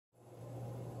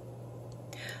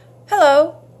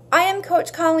Hello, I am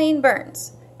Coach Colleen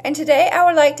Burns, and today I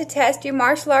would like to test your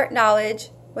martial art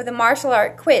knowledge with a martial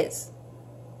art quiz.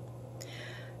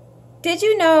 Did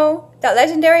you know that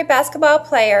legendary basketball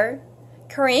player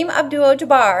Kareem Abdul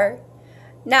Jabbar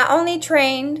not only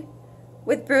trained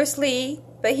with Bruce Lee,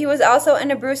 but he was also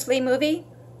in a Bruce Lee movie?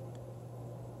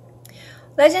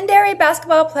 Legendary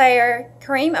basketball player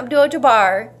Kareem Abdul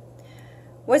Jabbar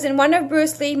was in one of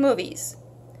Bruce Lee movies,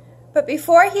 but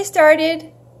before he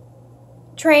started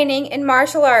training in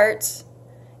martial arts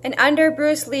and under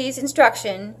Bruce Lee's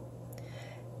instruction,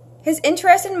 his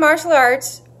interest in martial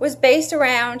arts was based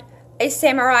around a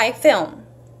samurai film.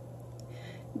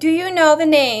 Do you know the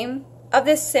name of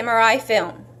this samurai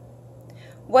film?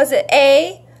 Was it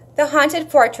A, The Haunted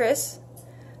Fortress,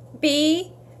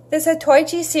 B, the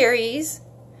Satoichi series,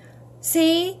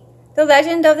 C, The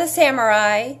Legend of the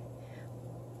Samurai,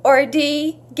 or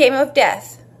D, Game of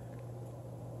Death?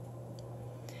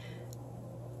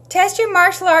 Test your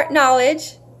martial art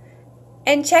knowledge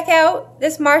and check out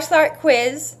this martial art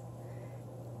quiz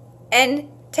and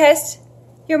test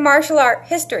your martial art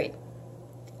history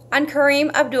on Kareem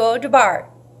Abdul Jabbar.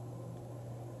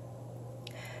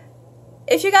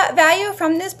 If you got value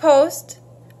from this post,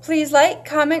 please like,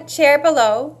 comment, share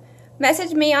below,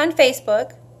 message me on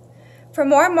Facebook. For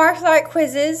more martial art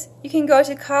quizzes, you can go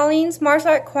to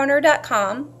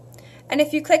colleensmartialartcorner.com, and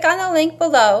if you click on the link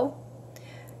below,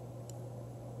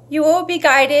 you will be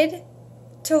guided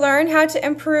to learn how to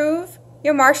improve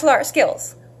your martial art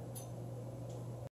skills.